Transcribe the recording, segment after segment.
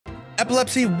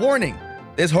Epilepsy warning.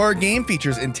 This horror game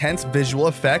features intense visual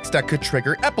effects that could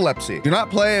trigger epilepsy. Do not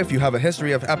play if you have a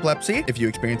history of epilepsy. If you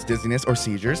experience dizziness or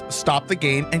seizures, stop the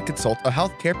game and consult a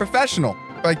healthcare professional.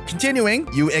 By continuing,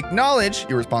 you acknowledge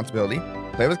your responsibility,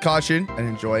 play with caution, and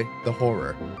enjoy the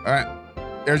horror. All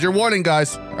right, there's your warning,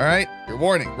 guys. All right, your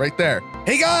warning right there.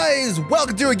 Hey guys,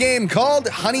 welcome to a game called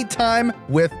Honey Time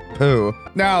with Pooh.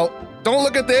 Now, don't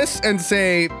look at this and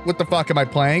say, what the fuck am I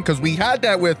playing? Because we had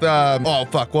that with, oh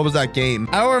fuck, what was that game?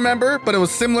 I don't remember, but it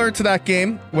was similar to that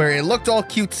game where it looked all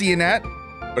cutesy and that,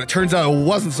 but it turns out it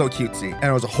wasn't so cutesy and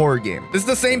it was a horror game. This is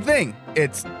the same thing.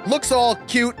 It looks all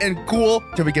cute and cool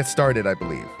till we get started, I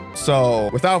believe. So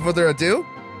without further ado,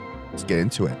 let's get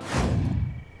into it.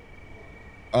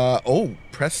 Oh,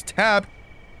 press tab.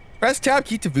 Press tab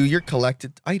key to view your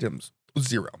collected items.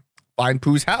 0. Find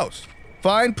Pooh's house.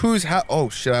 Find Pooh's house. Oh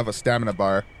shit, I have a stamina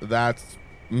bar. That's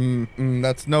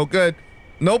no good.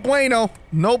 No bueno.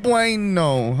 No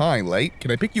bueno. Hi, Light. Can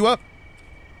I pick you up?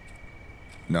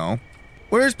 No.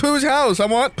 Where's Pooh's house? I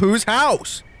want Pooh's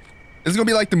house. This is gonna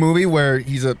be like the movie where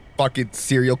he's a fucking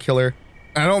serial killer.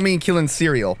 I don't mean killing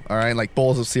cereal, all right? Like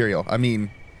bowls of cereal. I mean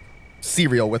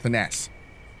cereal with an S.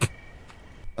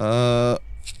 Oh.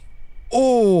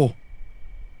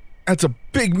 That's a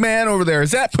big man over there. Is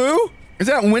that Pooh? Is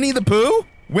that Winnie the Pooh?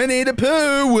 Winnie the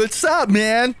Pooh, what's up,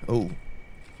 man? Oh,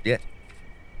 yeah.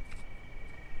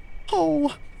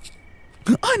 Oh,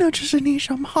 I know just need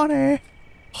some honey.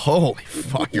 Holy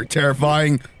fuck, you're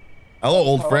terrifying. Hello,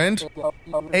 old friend.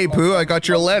 Hey, Pooh, I got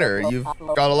your letter. You've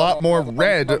got a lot more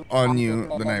red on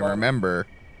you than I remember.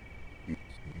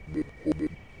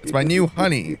 It's my new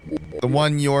honey, the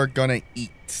one you're gonna eat.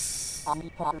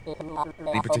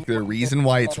 Any particular reason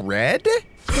why it's red?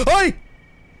 Hey!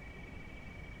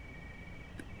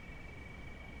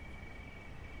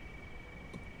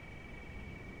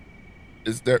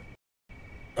 Is there...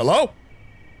 Hello?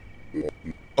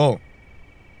 Oh.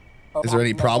 Is there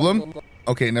any problem?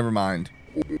 Okay, never mind.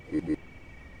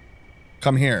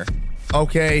 Come here.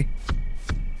 Okay.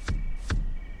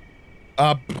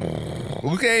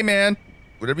 Okay, man.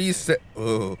 Whatever you say.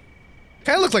 Oh.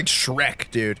 Kind of looks like Shrek,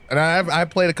 dude. And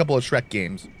I've played a couple of Shrek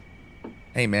games.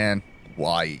 Hey, man.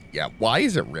 Why? Yeah, why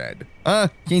is it red? Can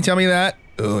you tell me that?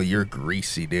 Oh, you're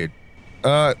greasy, dude.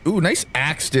 Ooh, nice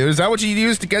axe, dude. Is that what you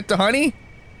use to get the honey?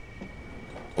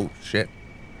 Oh, shit.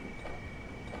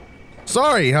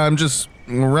 Sorry, I'm just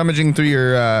rummaging through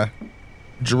your,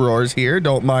 drawers here.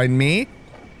 Don't mind me.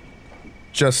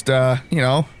 Just, you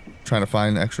know, trying to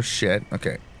find extra shit.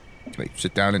 Okay. Can I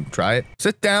sit down and try it?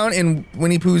 Sit down in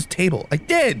Winnie Pooh's table. I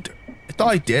did! I thought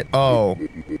I did. Oh.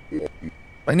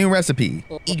 My new recipe.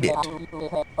 Eat it.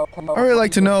 I really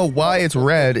like to know why it's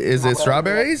red. Is it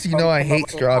strawberries? You know I hate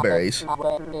strawberries.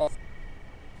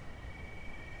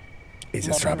 Is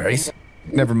it strawberries?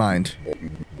 Never mind.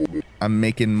 I'm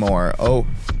making more. Oh.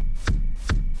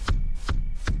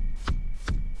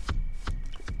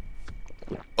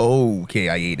 Okay,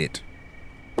 I ate it.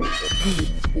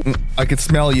 I could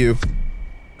smell you.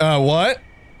 What?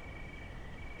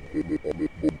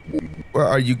 Where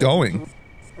are you going?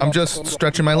 I'm just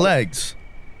stretching my legs.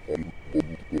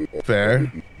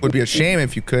 Fair. Would be a shame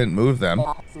if you couldn't move them.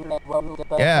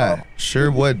 Yeah, sure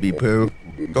would be, Pooh.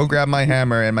 Go grab my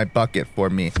hammer and my bucket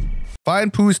for me.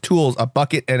 Find Pooh's tools, a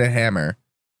bucket and a hammer.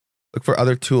 Look for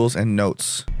other tools and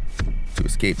notes to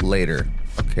escape later.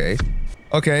 Okay.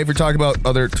 Okay, if you're talking about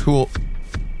other tool...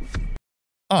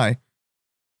 Hi.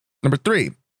 Number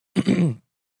 3.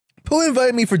 Pooh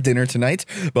invited me for dinner tonight,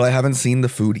 but I haven't seen the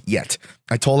food yet.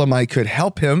 I told him I could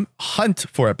help him hunt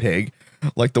for a pig,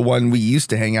 like the one we used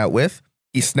to hang out with.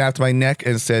 He snapped my neck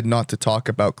and said not to talk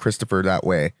about Christopher that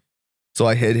way. So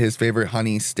I hid his favorite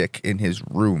honey stick in his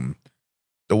room.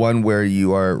 The one where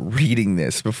you are reading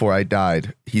this before I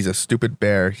died. He's a stupid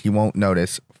bear. He won't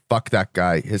notice. Fuck that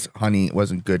guy. His honey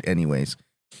wasn't good anyways.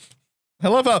 I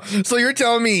love how, so you're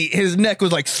telling me his neck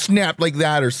was like snapped like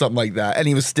that or something like that, and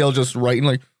he was still just writing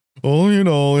like, oh, you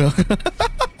know.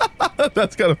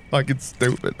 That's kind of fucking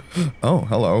stupid. Oh,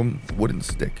 hello. Wooden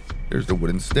stick. There's the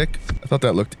wooden stick. I thought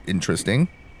that looked interesting.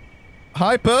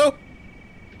 Hi, Pooh.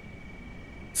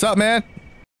 What's up, man?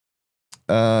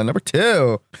 Number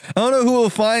 2. I don't know who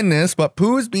will find this, but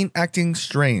Pooh has been acting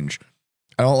strange.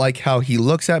 I don't like how he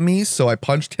looks at me, so I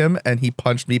punched him and he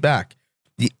punched me back.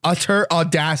 The utter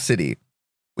audacity.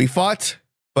 We fought,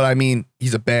 but I mean,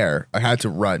 he's a bear. I had to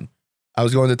run. I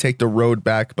was going to take the road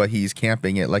back, but he's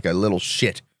camping it like a little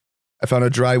shit. I found a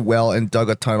dry well and dug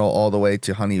a tunnel all the way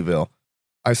to Honeyville.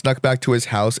 I snuck back to his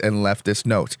house and left this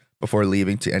note before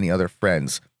leaving to any other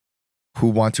friends who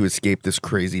want to escape this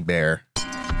crazy bear.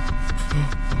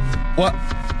 What?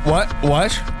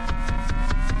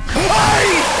 Ah!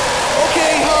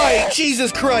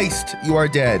 Jesus Christ! You are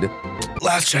dead.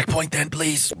 Last checkpoint then,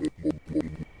 please.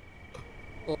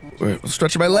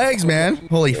 Stretching my legs, man.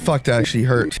 Holy fuck, that actually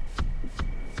hurt.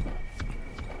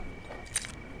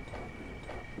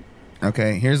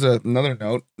 Okay, here's another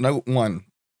note. Note 1.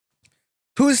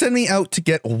 Pooh sent me out to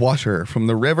get water from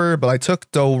the river, but I took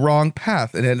the wrong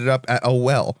path and ended up at a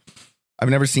well. I've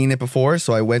never seen it before,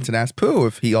 so I went and asked Pooh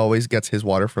if he always gets his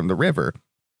water from the river.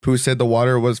 Pooh said the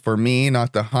water was for me,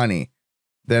 not the honey,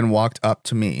 then walked up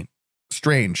to me.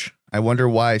 Strange. I wonder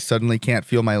why I suddenly can't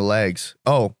feel my legs.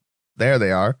 Oh, there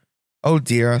they are. Oh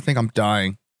dear, I think I'm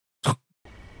dying.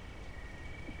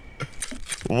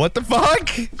 What the fuck?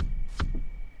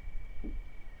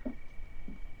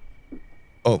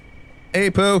 Oh. Hey,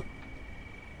 Pooh.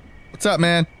 What's up,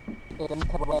 man?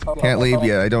 Can't leave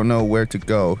yet. I don't know where to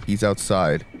go. He's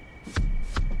outside.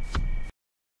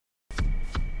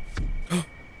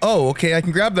 Oh, okay. I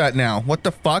can grab that now. What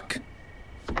the fuck?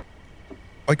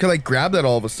 Why could I grab that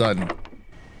all of a sudden?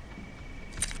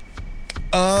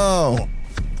 Oh.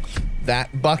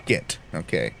 That bucket.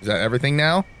 Okay. Is that everything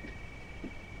now?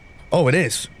 Oh, it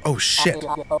is. Oh, shit.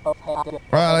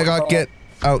 Right, I gotta get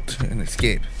out and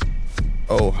escape.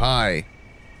 Oh, hi.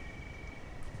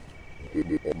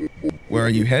 Where are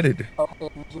you headed? Oh,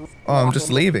 I'm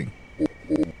just leaving.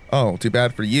 Oh, too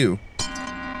bad for you.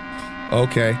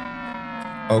 Okay.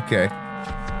 Okay.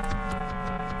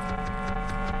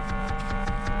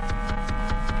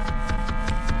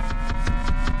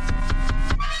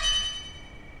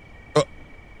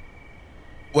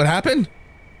 What happened?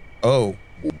 Oh.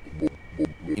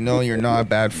 You know, you're not a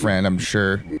bad friend, I'm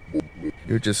sure.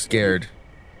 You're just scared.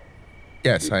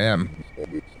 Yes, I am.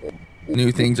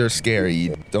 New things are scary.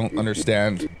 You don't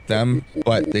understand them,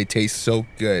 but they taste so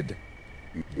good.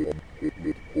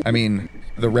 I mean,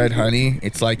 the red honey,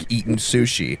 it's like eating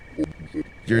sushi.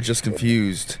 You're just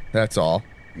confused, that's all.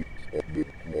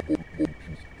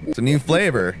 It's a new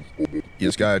flavor. You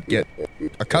just gotta get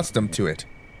accustomed to it.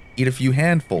 Eat a few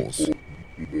handfuls.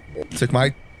 Took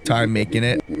my time making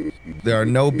it. There are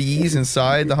no bees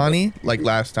inside the honey, like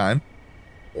last time.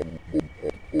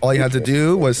 All you had to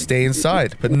do was stay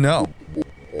inside, but no.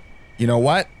 You know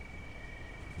what?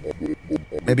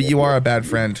 Maybe you are a bad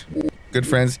friend. Good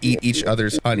friends eat each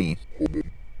other's honey. You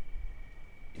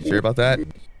sure about that?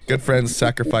 Good friends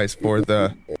sacrifice for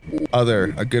the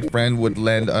other. A good friend would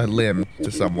lend a limb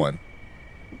to someone.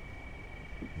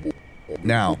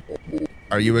 Now,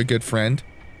 are you a good friend?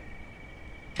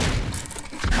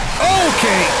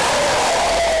 Okay!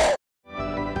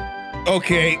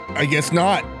 Okay, I guess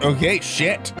not. Okay,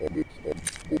 shit.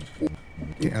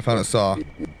 Okay, I found a saw.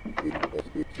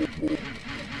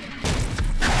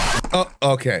 Oh,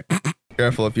 okay.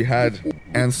 Careful, if you had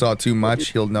and saw too much,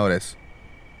 he'll notice.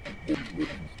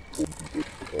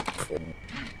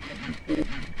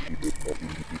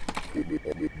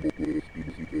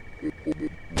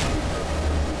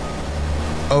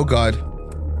 Oh god.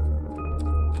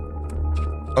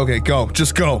 Okay, go.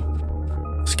 Just go.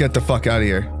 Just get the fuck out of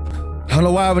here. I don't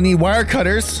know why I would need wire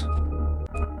cutters.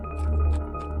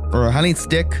 Or a honey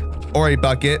stick. Or a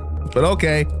bucket. But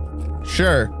okay.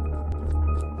 Sure.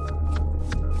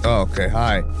 Oh, okay,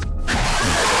 hi.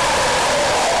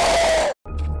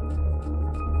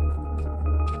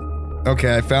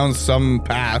 Okay, I found some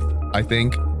path, I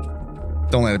think.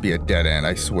 Don't let it be a dead end,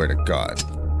 I swear to God.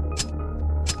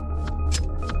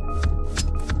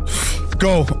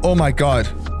 Go! Oh my God.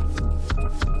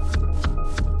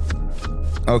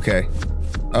 Okay.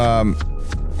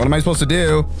 What am I supposed to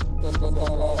do?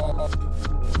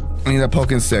 I need a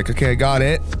poking stick. Okay, I got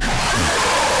it.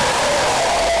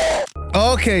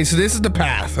 Okay, so this is the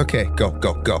path. Okay, go,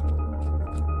 go, go.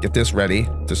 Get this ready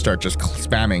to start just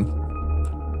spamming.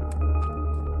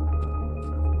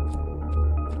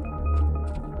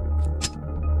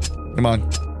 Come on.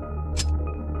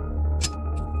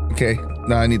 Okay,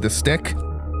 now I need the stick.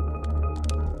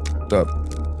 The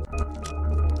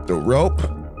rope.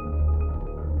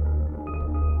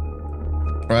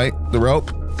 Right? The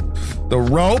rope. The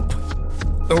rope.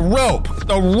 The rope.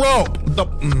 The rope.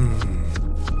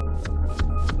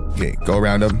 Okay, go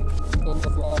around him.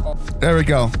 There we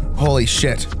go. Holy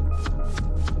shit.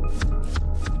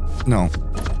 No.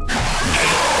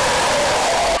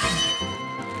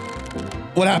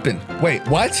 What happened? Wait,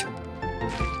 what?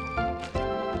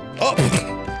 Oh!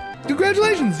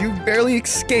 Congratulations, you barely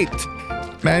escaped.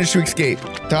 Managed to escape.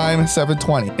 Time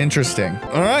 7:20. Interesting.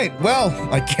 All right, well,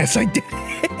 I guess I did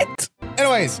it.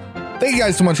 Anyways, thank you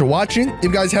guys so much for watching. If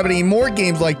you guys have any more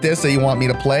games like this that you want me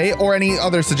to play, or any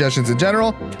other suggestions in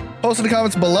general, post in the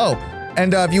comments below.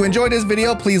 And if you enjoyed this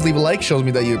video, please leave a like. Shows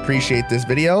me that you appreciate this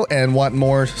video and want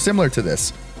more similar to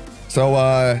this. So,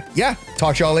 yeah,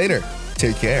 talk to y'all later.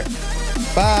 Take care.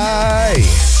 Bye.